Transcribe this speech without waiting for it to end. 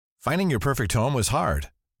Finding your perfect home was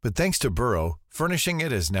hard, but thanks to Burrow, furnishing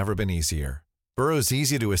it has never been easier. Burrow's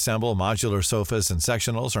easy-to-assemble modular sofas and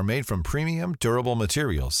sectionals are made from premium, durable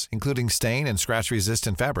materials, including stain and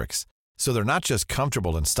scratch-resistant fabrics. So they're not just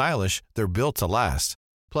comfortable and stylish, they're built to last.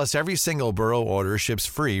 Plus, every single Burrow order ships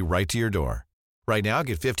free right to your door. Right now,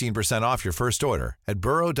 get 15% off your first order at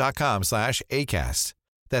burrow.com/ACAST.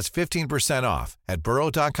 That's 15% off at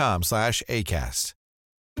burrow.com/ACAST.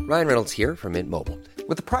 Ryan Reynolds here from Mint Mobile.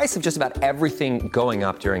 With the price of just about everything going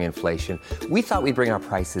up during inflation, we thought we'd bring our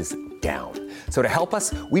prices down. So to help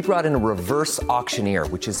us, we brought in a reverse auctioneer,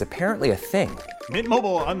 which is apparently a thing. Mint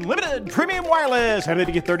Mobile Unlimited Premium Wireless. How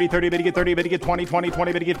to get 30, 30, bit to get 30, bit to get 20, 20,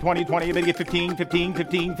 20, bit to get 20, 20, bit to get 15, 15,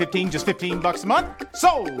 15, 15, just $15 a month?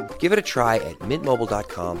 Sold! Give it a try at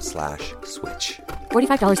mintmobile.com/switch.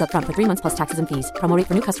 $45 up front for 3 months plus taxes and fees. Promo rate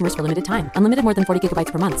for new customers for limited time. Unlimited more than 40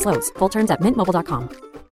 gigabytes per month. Slows full terms at mintmobile.com.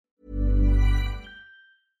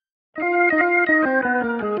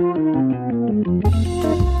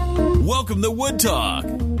 Welcome to Wood Talk.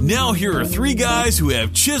 Now here are three guys who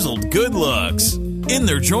have chiseled good looks. In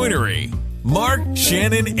their joinery, Mark,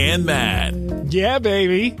 Shannon, and Matt. Yeah,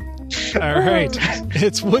 baby. All right.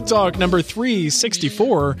 It's Wood Talk number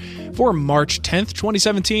 364 for March 10th,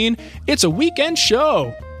 2017. It's a weekend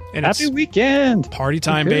show. And Happy weekend. Party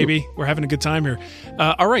time, baby. We're having a good time here.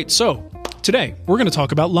 All right. So today we're going to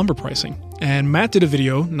talk about lumber pricing. And Matt did a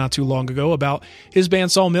video not too long ago about his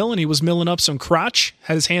bandsaw mill, and he was milling up some crotch,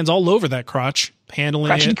 had his hands all over that crotch,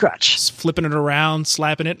 handling it, flipping it around,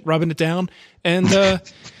 slapping it, rubbing it down, and so,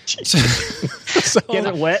 getting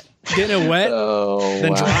it wet.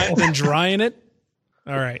 Then drying it.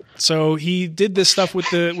 All right. So he did this stuff with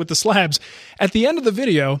the slabs. At the end of the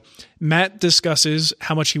video, Matt discusses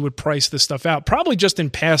how much he would price this stuff out, probably just in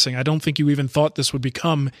passing. I don't think you even thought this would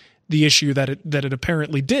become the issue that it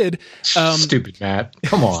apparently did. Stupid Matt.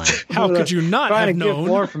 Come on. How could you not have known? Give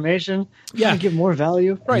more information. Yeah. Give more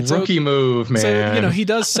value. Right. Rookie move, man. So, he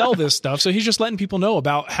does sell this stuff. So he's just letting people know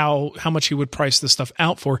about how much he would price this stuff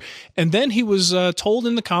out for. And then he was told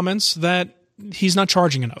in the comments that he's not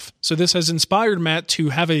charging enough. So this has inspired Matt to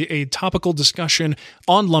have a topical discussion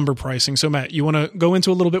on lumber pricing. So Matt, you want to go into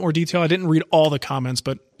a little bit more detail? I didn't read all the comments,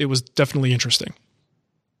 but it was definitely interesting.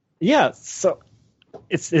 Yeah. So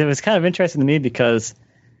it was kind of interesting to me because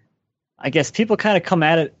I guess people kind of come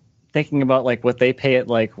at it thinking about like what they pay at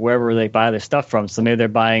like wherever they buy their stuff from. So maybe they're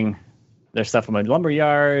buying their stuff from a lumber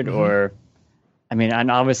yard or,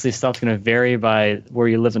 and obviously stuff's going to vary by where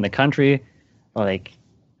you live in the country. Like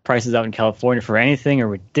prices out in California for anything are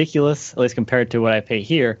ridiculous, at least compared to what I pay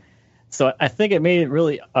here. So I think it made it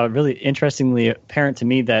really interestingly apparent to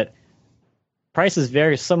me that prices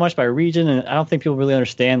vary so much by region. And I don't think people really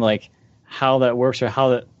understand like how that works or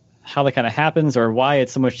how that kind of happens or why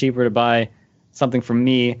it's so much cheaper to buy something from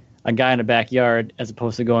me, a guy in a backyard, as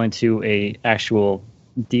opposed to going to a actual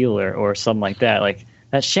dealer or something like that. Like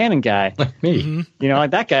that Shannon guy, like me,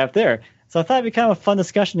 like that guy up there. So I thought it'd be kind of a fun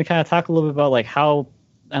discussion to kind of talk a little bit about like how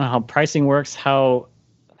pricing works, how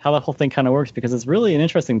that whole thing kind of works, because it's really an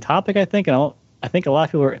interesting topic, I think. And I think a lot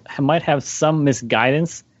of people might have some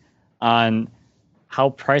misguidance on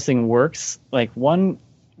how pricing works. Like one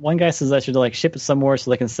guy says I should like ship it somewhere so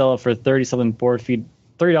they can sell it for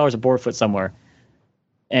 $30 a board foot somewhere.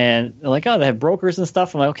 And they're like, oh, they have brokers and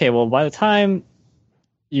stuff. I'm like, okay, well, by the time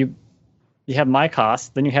you have my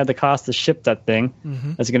cost, then you have the cost to ship that thing.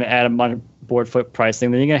 That's going to add a board foot pricing.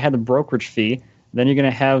 Then you're going to have the brokerage fee. Then you're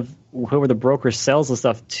going to have whoever the broker sells the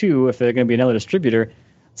stuff to, if they're going to be another distributor.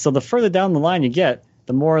 So the further down the line you get,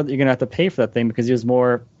 the more you're going to have to pay for that thing because there's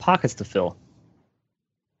more pockets to fill.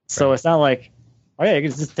 So It's not like, oh yeah, you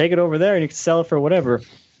can just take it over there and you can sell it for whatever.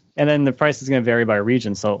 And then the price is going to vary by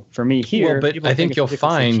region. So for me here, but I think you'll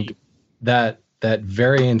find that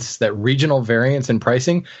variance, that regional variance in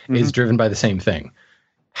pricing is driven by the same thing.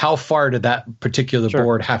 How far did that particular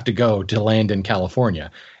board have to go to land in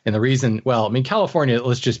California? And the reason, California,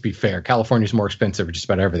 let's just be fair. California is more expensive for just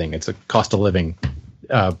about everything. It's a cost of living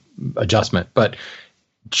adjustment. But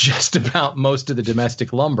just about most of the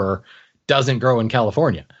domestic lumber doesn't grow in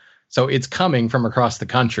California. So it's coming from across the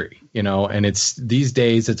country, and it's these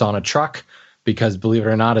days it's on a truck because, believe it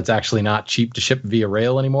or not, it's actually not cheap to ship via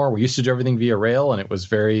rail anymore. We used to do everything via rail and it was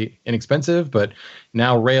very inexpensive, but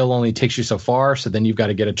now rail only takes you so far. So then you've got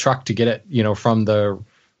to get a truck to get it, from the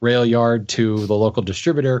rail yard to the local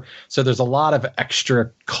distributor. So there's a lot of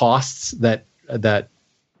extra costs that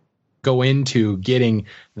go into getting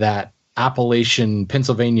that Appalachian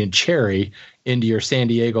Pennsylvania cherry into your San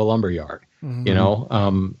Diego lumberyard.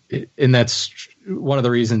 And that's one of the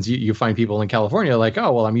reasons you find people in California like,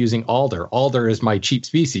 oh, well, I'm using alder. Alder is my cheap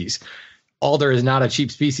species. alder is not a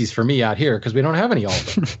cheap species for me out here because we don't have any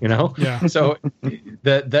alder, you know? Yeah. So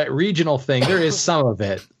that regional thing, there is some of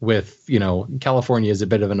it with, you know, California is a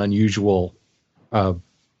bit of an unusual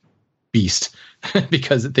beast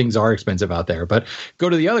because things are expensive out there. But go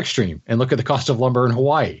to the other extreme and look at the cost of lumber in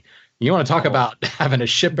Hawaii. You want to talk about having to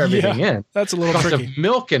ship everything in. That's a little cost tricky. of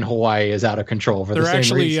milk in Hawaii is out of control for They're the same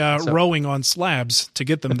actually reason. So, rowing on slabs to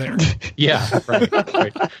get them there. yeah, right.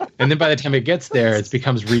 And then by the time it gets there, it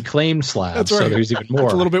becomes reclaimed slabs. That's right. So there's even more.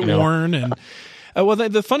 It's a little bit you know? worn. And well,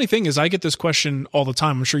 the funny thing is I get this question all the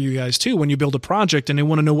time. I'm sure you guys too, when you build a project and they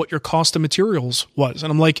want to know what your cost of materials was.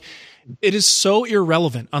 And I'm like, it is so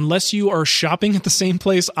irrelevant. Unless you are shopping at the same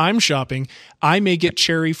place I'm shopping, I may get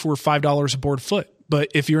cherry for $5 a board foot. But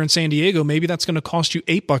if you're in San Diego, maybe that's going to cost you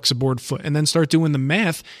 $8 a board foot, and then start doing the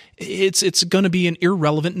math. It's going to be an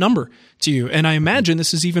irrelevant number to you. And I imagine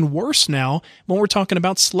this is even worse now when we're talking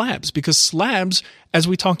about slabs, because slabs, as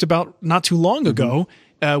we talked about not too long ago,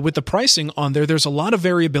 with the pricing on there, there's a lot of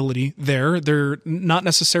variability there. They're not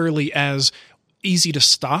necessarily as easy to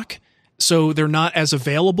stock. So they're not as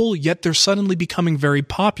available, yet they're suddenly becoming very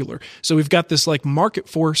popular. So we've got this like market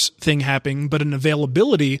force thing happening, but an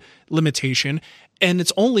availability limitation, and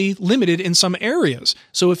it's only limited in some areas.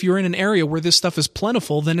 So if you're in an area where this stuff is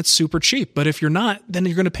plentiful, then it's super cheap. But if you're not, then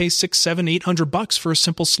you're going to pay $600, $700, $800 for a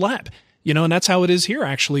simple slab. You know, and that's how it is here,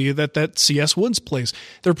 actually, that CS Woods place.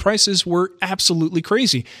 Their prices were absolutely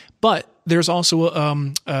crazy. But there's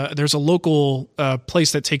also there's a local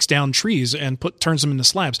place that takes down trees and turns them into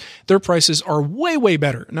slabs. Their prices are way, way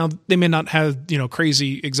better. Now, they may not have, you know,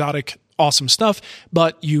 crazy, exotic, awesome stuff,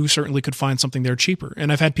 but you certainly could find something there cheaper.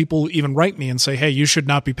 And I've had people even write me and say, hey, you should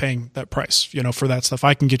not be paying that price, you know, for that stuff.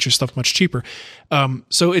 I can get your stuff much cheaper.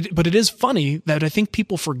 But it is funny that I think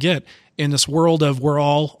people forget in this world of we're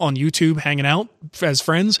all on YouTube hanging out as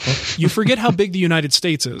friends, you forget how big the United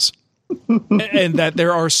States is. And that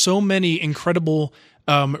there are so many incredible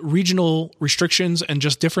regional restrictions and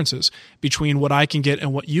just differences between what I can get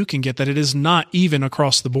and what you can get, that it is not even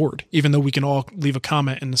across the board, even though we can all leave a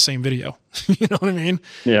comment in the same video. You know what I mean?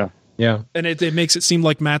 Yeah. Yeah. And it makes it seem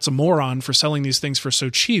like Matt's a moron for selling these things for so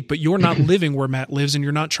cheap, but you're not living where Matt lives, and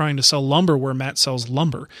you're not trying to sell lumber where Matt sells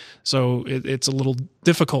lumber. So it's a little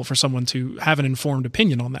difficult for someone to have an informed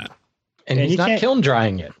opinion on that. And he's not kiln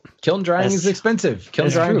drying it. Kiln drying is expensive. Kiln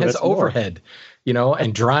drying has overhead, you know,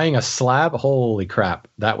 and drying a slab, holy crap,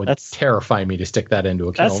 that would terrify me to stick that into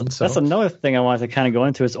a kiln. That's another thing I wanted to kind of go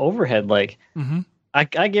into is overhead. Like, I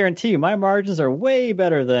guarantee you my margins are way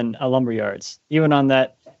better than a lumberyard's, even on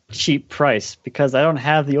that cheap price, because I don't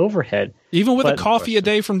have the overhead. Even with a coffee a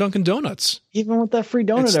day from Dunkin' Donuts. Even with that free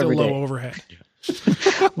donut it's still every day. low overhead.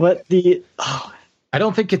 But I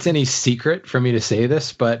don't think it's any secret for me to say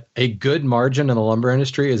this, but a good margin in the lumber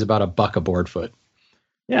industry is about $1 a board foot.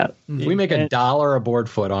 Yeah. If we make $1 a board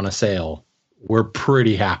foot on a sale, we're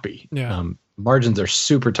pretty happy. Yeah. Margins are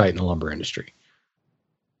super tight in the lumber industry.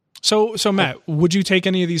 So Matt, would you take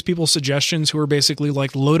any of these people's suggestions who are basically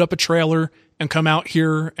like load up a trailer and come out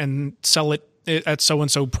here and sell it at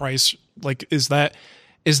so-and-so price? Like, is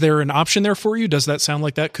there an option there for you? Does that sound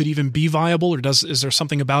like that could even be viable, or is there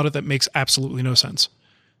something about it that makes absolutely no sense?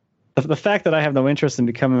 The fact that I have no interest in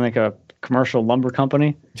becoming like a commercial lumber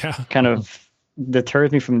company kind of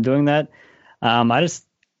deters me from doing that.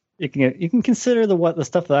 You can consider the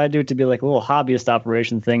stuff that I do to be like a little hobbyist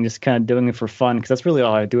operation thing, just kind of doing it for fun, because that's really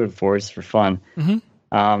all I do it for, is for fun.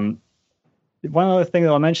 One other thing that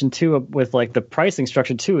I'll mention too, with like the pricing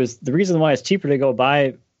structure too, is the reason why it's cheaper to go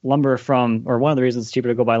buy lumber from, or one of the reasons it's cheaper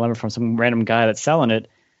to go buy lumber from some random guy that's selling it,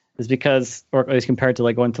 is because, or at least compared to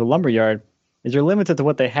like going to the lumber yard, is you're limited to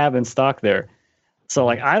what they have in stock there. So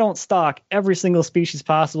like I don't stock every single species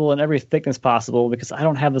possible and every thickness possible because I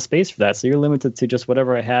don't have the space for that. So you're limited to just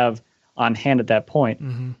whatever I have on hand at that point.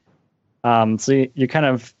 So you're kind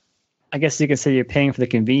of, I guess you can say you're paying for the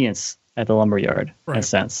convenience at the lumber yard in a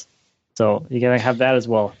sense. So you gotta have that as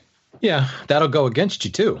well. Yeah, that'll go against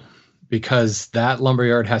you too, because that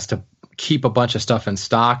lumberyard has to keep a bunch of stuff in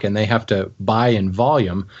stock and they have to buy in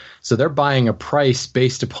volume. So they're buying a price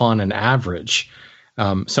based upon an average.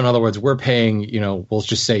 So in other words, we're paying, we'll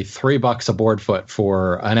just say $3 a board foot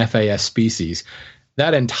for an FAS species.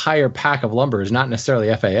 That entire pack of lumber is not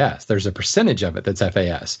necessarily FAS. There's a percentage of it that's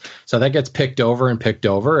FAS. So that gets picked over,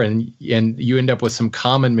 and you end up with some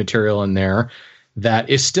common material in there that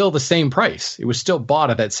is still the same price. It was still bought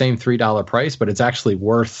at that same $3 price, but it's actually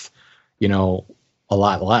worth, a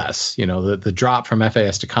lot less. The drop from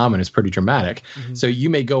FAS to common is pretty dramatic. So you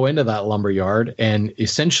may go into that lumber yard and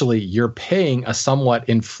essentially you're paying a somewhat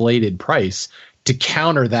inflated price to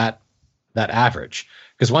counter that average.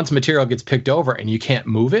 Because once material gets picked over and you can't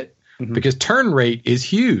move it, because turn rate is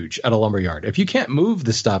huge at a lumberyard. If you can't move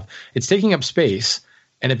the stuff, it's taking up space,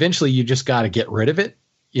 and eventually you just got to get rid of it,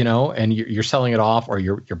 and you're selling it off, or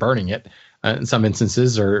you're burning it in some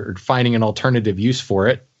instances, or finding an alternative use for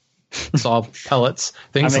it. Saw pellets,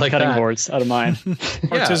 things like cutting that. boards out of mine.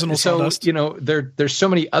 Artisanal sawdust. There's so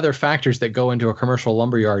many other factors that go into a commercial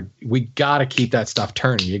lumberyard. We got to keep that stuff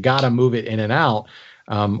turning. You got to move it in and out,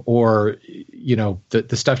 or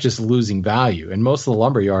the stuff just losing value. And most of the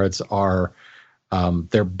lumberyards are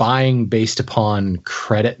they're buying based upon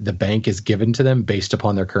credit the bank is given to them based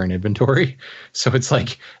upon their current inventory. So it's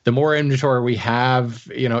like the more inventory we have,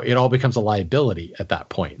 it all becomes a liability at that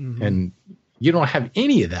point. And you don't have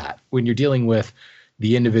any of that when you're dealing with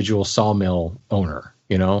the individual sawmill owner.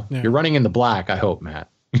 You're running in the black. I hope, Matt.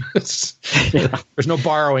 There's no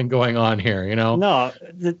borrowing going on here. No,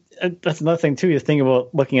 that's another thing too. You think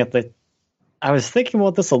about looking at I was thinking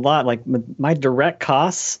about this a lot. Like my direct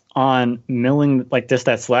costs on milling, like just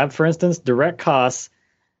that slab, for instance, direct costs.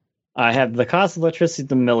 I have the cost of electricity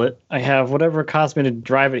to mill it. I have whatever it costs me to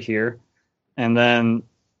drive it here, and then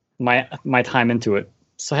my time into it.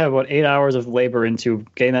 So I have about 8 hours of labor into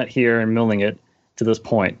getting that here and milling it to this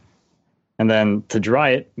point. And then to dry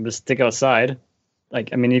it, just stick outside.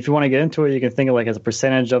 If you want to get into it, you can think of as a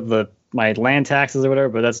percentage of my land taxes or whatever,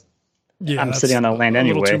 but I'm sitting on that land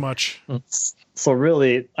anyway. A little too much. So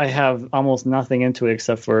really, I have almost nothing into it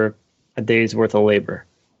except for a day's worth of labor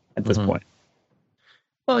at this point.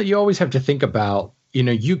 Well, you always have to think about,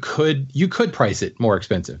 you could price it more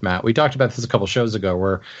expensive, Matt. We talked about this a couple shows ago,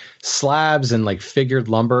 where slabs and figured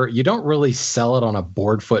lumber, you don't really sell it on a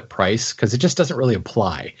board foot price because it just doesn't really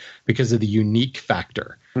apply because of the unique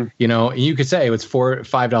factor. And you could say it's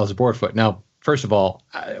 $5 a board foot. Now, first of all,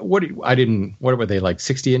 what were they,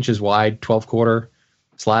 60 inches wide, 12-quarter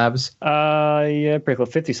slabs? Yeah, pretty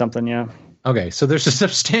close, 50 something, yeah. Okay, so there's a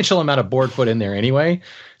substantial amount of board foot in there anyway.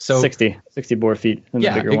 So 60 board feet in the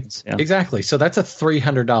bigger ones. Yeah, exactly. So that's a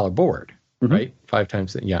 $300 board, right? 5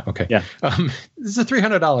 times. Yeah. Okay. Yeah. This is a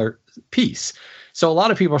 $300 piece. So a lot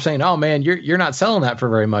of people are saying, "Oh man, you're not selling that for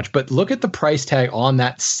very much." But look at the price tag on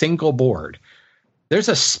that single board. There's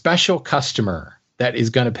a special customer that is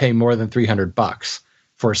going to pay more than $300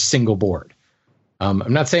 for a single board.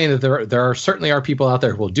 I'm not saying that there are certainly people out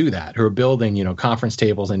there who will do that, who are building, conference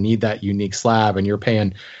tables and need that unique slab, and you're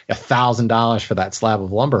paying $1,000 for that slab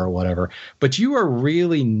of lumber or whatever. But you are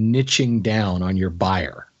really niching down on your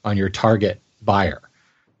buyer, on your target buyer.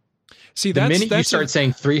 See, the minute you start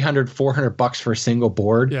saying $300, $400 for a single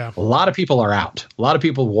board, a lot of people are out. A lot of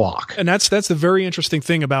people walk. And that's the very interesting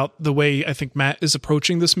thing about the way I think Matt is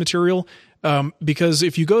approaching this material. Because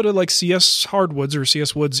if you go to CS Hardwoods or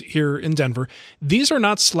CS Woods here in Denver, these are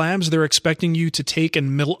not slabs they're expecting you to take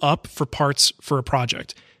and mill up for parts for a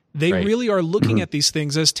project. They really are looking at these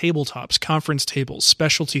things as tabletops, conference tables,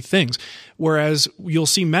 specialty things. Whereas you'll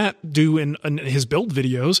see Matt do in his build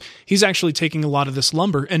videos, he's actually taking a lot of this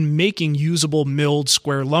lumber and making usable milled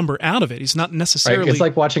square lumber out of it. He's not necessarily... It's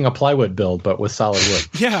like watching a plywood build, but with solid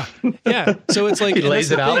wood. Yeah. So it's like... he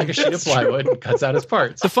lays it out like a sheet of plywood and cuts out his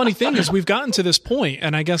parts. The funny thing is we've gotten to this point,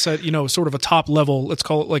 and I guess at, sort of a top level, let's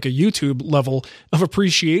call it like a YouTube level of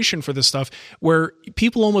appreciation for this stuff, where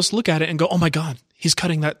people almost look at it and go, oh my God, he's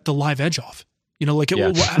cutting the live edge off.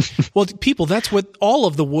 Well, people, that's what all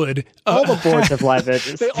of the wood. All the boards have live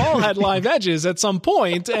edges. They all had live edges at some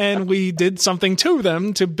point, and we did something to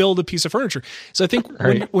them to build a piece of furniture. So I think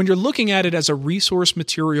when you're looking at it as a resource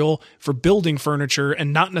material for building furniture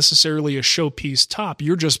and not necessarily a showpiece top,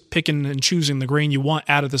 you're just picking and choosing the grain you want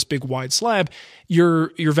out of this big wide slab.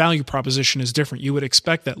 Your value proposition is different. You would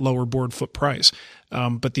expect that lower board foot price.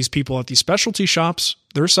 But these people at these specialty shops,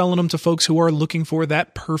 they're selling them to folks who are looking for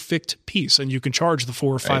that perfect piece, and you can charge the $400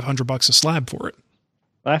 or $500 a slab for it.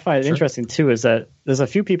 What I find interesting too is that there's a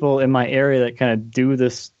few people in my area that kind of do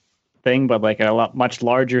this thing, but at a much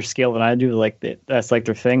larger scale than I do. That's their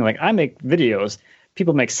thing. I make videos.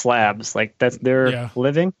 People make slabs. That's their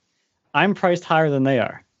living. I'm priced higher than they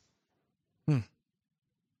are.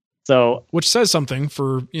 So, which says something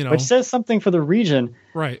for which says something for the region,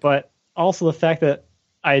 right? But also the fact that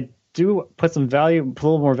I do put a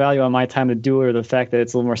little more value on my time to do it, or the fact that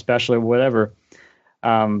it's a little more special or whatever.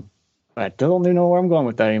 I don't even know where I'm going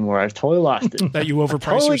with that anymore. I've totally lost it. That you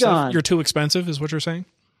overprice yourself. You're too expensive, is what you're saying?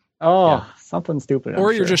 Oh, something stupid.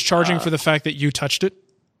 Or you're just charging for the fact that you touched it,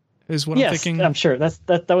 is what I'm thinking. I'm sure.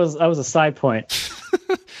 That was a side point.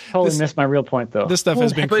 Totally missed my real point though. This stuff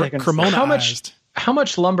has been Cremonaized. How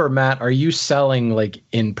much lumber, Matt, are you selling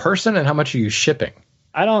in person, and how much are you shipping?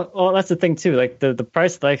 I don't. Well, that's the thing too. The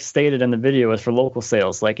price that I stated in the video is for local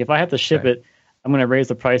sales. If I have to ship it, I'm going to raise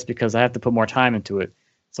the price because I have to put more time into it.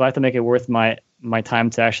 So I have to make it worth my time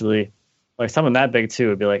to actually, like something that big too.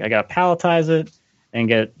 It'd be like, I got to palletize it and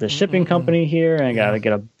get the shipping company here, and I got to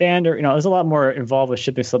get a bander. There's a lot more involved with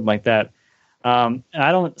shipping something like that. And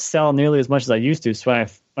I don't sell nearly as much as I used to. So when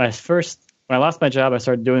I lost my job, I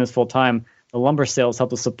started doing this full time. The lumber sales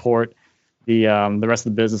helped to support the rest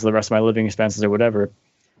of the business, the rest of my living expenses or whatever.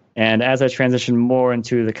 And as I transitioned more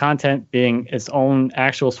into the content being its own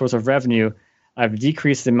actual source of revenue, I've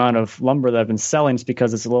decreased the amount of lumber that I've been selling just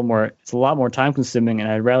because it's a lot more time consuming, and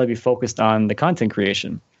I'd rather be focused on the content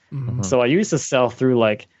creation. Mm-hmm. So I used to sell through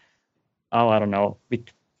I don't know,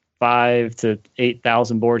 5,000 to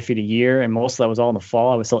 8,000 board feet a year, and most of that was all in the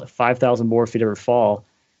fall. I would sell 5,000 board feet every fall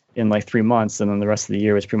in like 3 months, and then the rest of the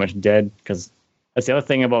year was pretty much dead, because that's the other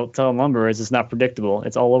thing about selling lumber is it's not predictable.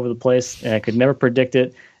 It's all over the place, and I could never predict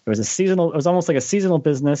it. It was almost like a seasonal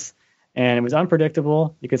business, and it was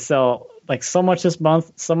unpredictable. You could sell like so much this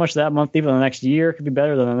month, so much that month, even the next year could be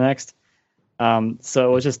better than the next. So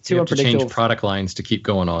it was just too unpredictable. You have to change product lines to keep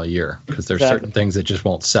going all year, because there's certain things that just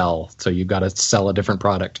won't sell. So you've got to sell a different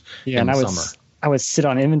product in the summer. I would sit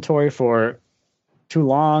on inventory for too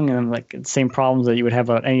long, and like the same problems that you would have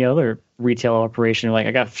at any other retail operation. Like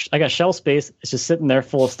I got shelf space, it's just sitting there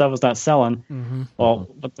full of stuff it's not selling. Mm-hmm. Well,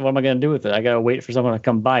 what am I going to do with it? I got to wait for someone to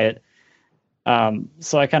come buy it.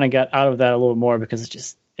 So I kind of got out of that a little more,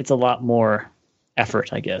 because it's a lot more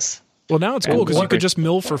effort, I guess. Well, now it's cool because you could just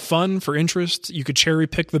mill for fun, for interest. You could cherry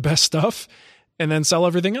pick the best stuff and then sell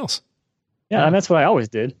everything else. Yeah, and that's what I always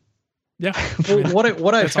did. Yeah. Well,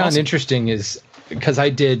 what I found interesting is, because I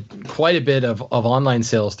did quite a bit of online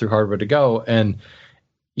sales through Hardware to Go, and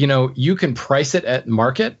you can price it at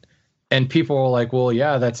market, and people are like, well,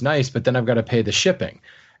 yeah, that's nice, but then I've got to pay the shipping.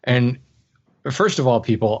 And first of all,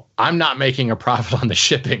 people, I'm not making a profit on the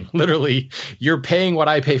shipping. Literally, you're paying what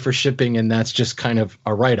I pay for shipping, and that's just kind of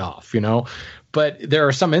a write-off, But there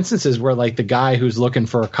are some instances where, like, the guy who's looking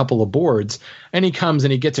for a couple of boards, and he comes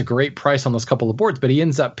and he gets a great price on those couple of boards, but he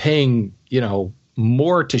ends up paying,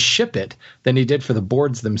 more to ship it than he did for the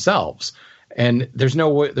boards themselves. And there's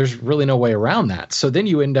really no way around that. So then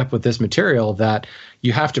you end up with this material that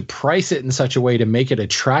you have to price it in such a way to make it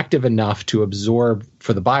attractive enough to absorb,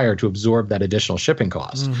 for the buyer to absorb that additional shipping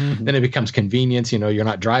cost. Mm-hmm. Then it becomes convenience. You're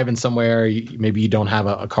not driving somewhere. Maybe you don't have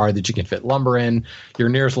a car that you can fit lumber in. Your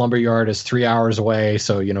nearest lumber yard is 3 hours away.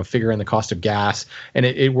 So, figure in the cost of gas, and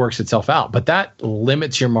it works itself out. But that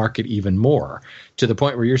limits your market even more, to the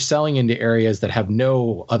point where you're selling into areas that have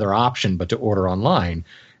no other option but to order online.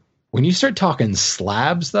 When you start talking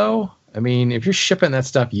slabs, though, I mean, if you're shipping that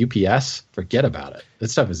stuff UPS, forget about it. That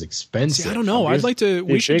stuff is expensive. See, I don't know. I'd like to.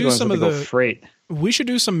 We should do some of the freight. We should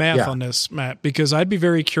do some math on this, Matt, because I'd be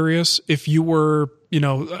very curious if you were,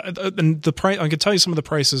 the price. I could tell you some of the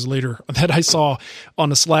prices later that I saw on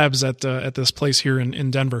the slabs at this place here in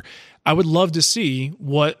Denver. I would love to see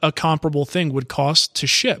what a comparable thing would cost to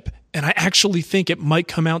ship. And I actually think it might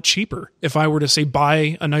come out cheaper if I were to, say,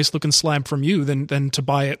 buy a nice looking slab from you than to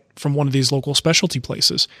buy it from one of these local specialty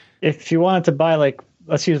places. If you wanted to buy, like,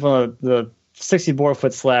 let's use one of the 60 board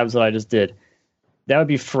foot slabs that I just did, that would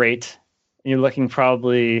be freight. And you're looking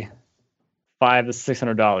probably $500 to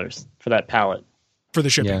 $600 for that pallet. For the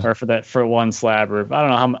shipping. Or for one slab, or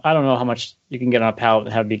I don't know how much you can get on a pallet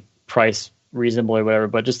and have be priced reasonable or whatever,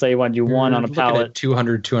 but just say you want to do one on a pallet.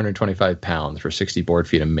 225 pounds for 60 board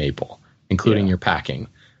feet of maple, including your packing.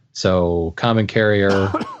 So common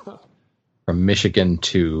carrier from Michigan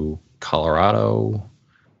to Colorado.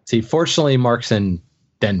 See, fortunately, Mark's in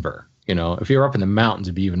Denver. If you're up in the mountains,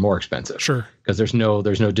 it'd be even more expensive. Sure. Because there's no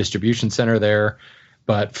distribution center there.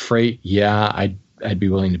 But freight, I'd be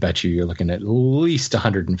willing to bet you're looking at least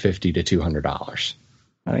 $150 to $200.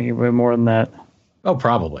 I think you're way more than that. Oh,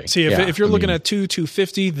 probably. See, if you're looking at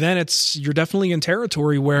 $250, then you're definitely in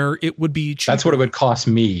territory where it would be cheaper. That's what it would cost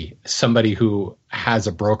me, somebody who has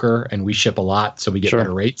a broker, and we ship a lot, so we get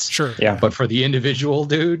better rates. Sure. Yeah. But for the individual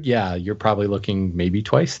dude, you're probably looking maybe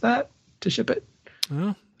twice that to ship it.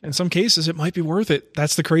 Well, in some cases, it might be worth it.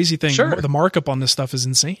 That's the crazy thing. Sure. The markup on this stuff is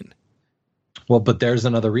insane. Well, but there's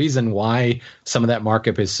another reason why some of that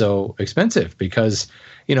markup is so expensive, because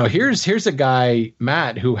here's a guy,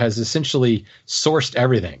 Matt, who has essentially sourced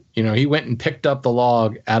everything. He went and picked up the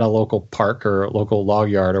log at a local park or local log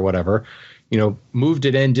yard or whatever, moved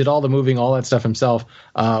it in, did all the moving, all that stuff himself.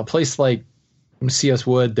 A place like CS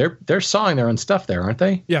Wood, they're sawing their own stuff there, aren't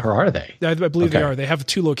they? Yeah. Or are they? I believe they are. They have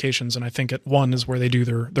 2 locations, and I think at one is where they do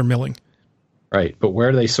their milling. Right. But where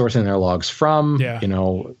are they sourcing their logs from? Yeah.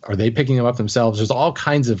 Are they picking them up themselves? There's all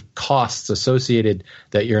kinds of costs associated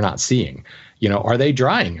that you're not seeing. Are they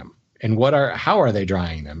drying them? and how are they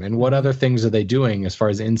drying them, and what other things are they doing as far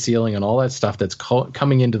as in-sealing and all that stuff that's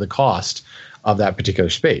coming into the cost of that particular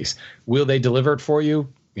space. Will they deliver it for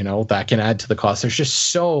you? That can add to the cost. There's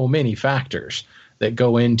just so many factors that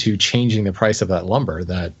go into changing the price of that lumber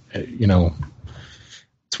that,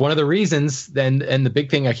 it's one of the reasons then. And the big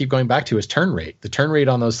thing I keep going back to is turn rate. The turn rate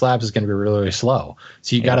on those slabs is going to be really, really slow.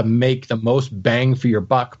 So you got to make the most bang for your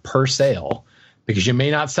buck per sale, because you may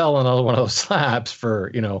not sell another one of those slabs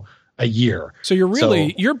for, a year. So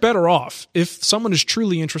you're better off if someone is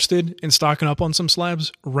truly interested in stocking up on some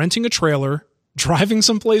slabs, renting a trailer, driving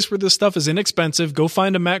someplace where this stuff is inexpensive, go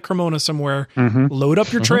find a Matt Cremona somewhere, load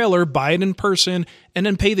up your trailer, buy it in person, and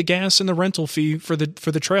then pay the gas and the rental fee for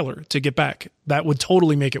the trailer to get back. That would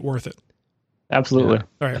totally make it worth it. Absolutely. Yeah.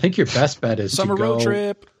 All right. I think your best bet is summer to go road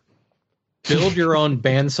trip. Build your own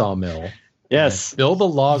bandsaw mill. Yes. Build a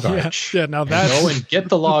log arch. Yeah, now that's... Go and get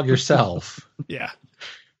the log yourself. Yeah.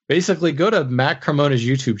 Basically, go to Matt Cremona's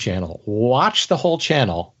YouTube channel. Watch the whole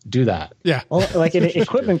channel. Do that. Yeah. Well, like in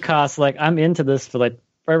equipment costs, like I'm into this for like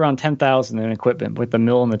right around $10,000 in equipment with the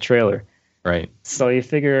mill and the trailer. Right. So you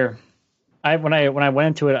figure, when I went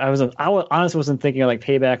into it, I honestly wasn't thinking of like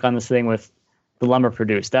payback on this thing with the lumber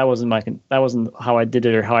produced. That wasn't how I did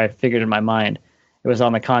it or how I figured in my mind. It was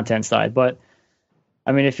on the content side. But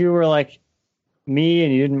I mean, if you were like me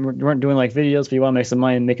and you weren't doing like videos, but you want to make some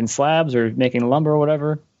money making slabs or making lumber or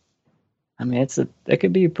whatever, I mean, it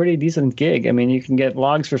could be a pretty decent gig. I mean, you can get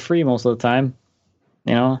logs for free most of the time.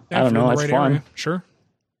 I don't know. It's fun. Area. Sure.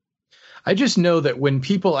 I just know that when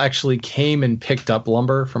people actually came and picked up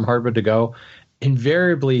lumber from Hardwood to Go,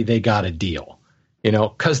 invariably they got a deal,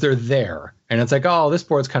 because they're there. And it's like, oh, this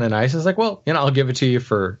board's kind of nice. It's like, well, I'll give it to you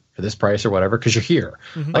for this price or whatever, because you're here.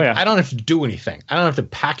 Mm-hmm. Like, I don't have to do anything. I don't have to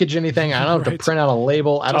package anything. I don't have to print out a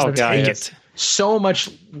label. I don't have to take it. So much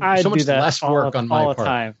less work on my part. The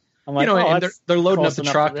time. I'm like, and they're loading up the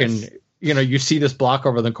truck, and you see this block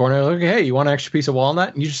over the corner. Like, hey, you want an extra piece of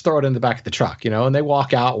walnut? And you just throw it in the back of the truck, and they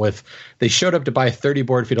walk out they showed up to buy 30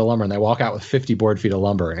 board feet of lumber, and they walk out with 50 board feet of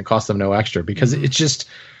lumber, and it costs them no extra, because it's just,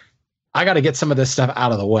 I got to get some of this stuff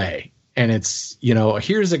out of the way. And it's,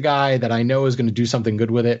 here's a guy that I know is going to do something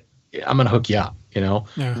good with it. I'm going to hook you up, Yeah.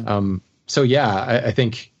 So yeah, I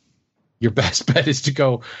think your best bet is to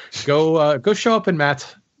go show up in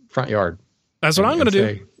Matt's front yard. That's what I'm going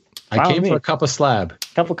to do. I came for a cup of slab.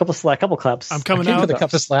 Couple claps. I'm coming out for the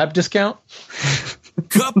cup of slab discount.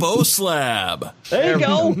 Cup-o slab. There you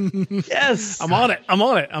go. Yes. I'm on it.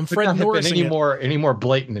 I'm Fred Norris. Any more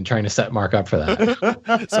blatant than trying to set Mark up for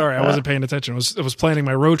that. Sorry, I wasn't paying attention. I was planning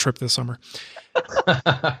my road trip this summer.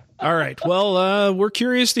 All right. Well, we're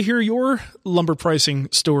curious to hear your lumber pricing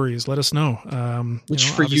stories. Let us know. Which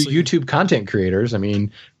for you YouTube content creators, I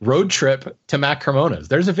mean, road trip to Matt Cremona's.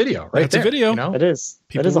 There's a video right That's there. A video. It is.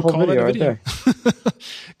 That is a whole video right there.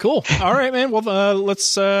 Cool. All right, man. Well,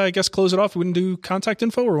 let's, I guess, close it off. We wouldn't do contact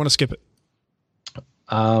info, or want to skip it?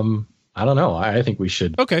 I don't know. I think we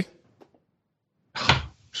should. Okay.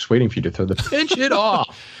 Just waiting for you to throw the pinch it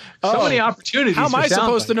off. So many opportunities. How am I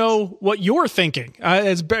supposed to know what you're thinking?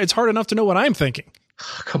 It's hard enough to know what I'm thinking.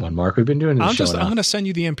 Come on, Mark. We've been doing this. I'm going to send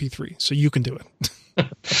you the MP3 so you can do it.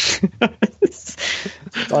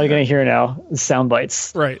 That's all you're going to hear now is sound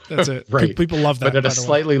bites. Right. That's it. Right. People love that. But at a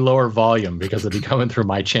slightly lower volume, because it'll be coming through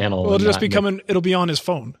my channel. Well, it'll be on his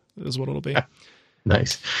phone is what it'll be.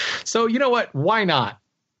 Nice. So you know what? Why not?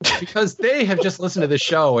 Because they have just listened to the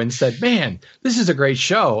show and said, man, this is a great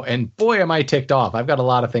show. And boy, am I ticked off. I've got a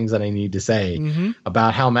lot of things that I need to say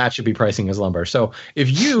about how Matt should be pricing his lumber. So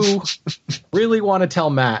if you really want to tell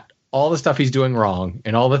Matt all the stuff he's doing wrong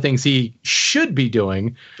and all the things he should be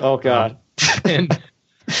doing. Oh, God. Then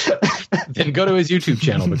go to his YouTube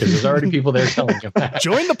channel, because there's already people there telling him that.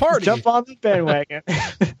 Join the party. Jump on the bandwagon.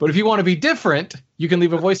 But if you want to be different, you can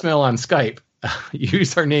leave a voicemail on Skype.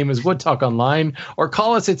 Use our name as Wood Talk Online, or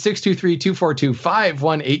call us at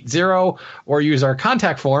 623-242-5180, or use our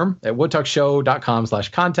contact form at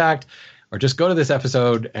woodtalkshow.com/contact, or just go to this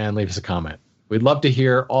episode and leave us a comment. We'd love to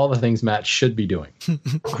hear all the things Matt should be doing.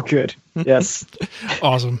 Good. Yes.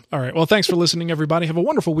 Awesome. All right. Well, thanks for listening, everybody. Have a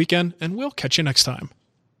wonderful weekend, and we'll catch you next time.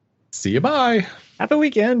 See you. Bye. Have a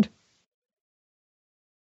weekend.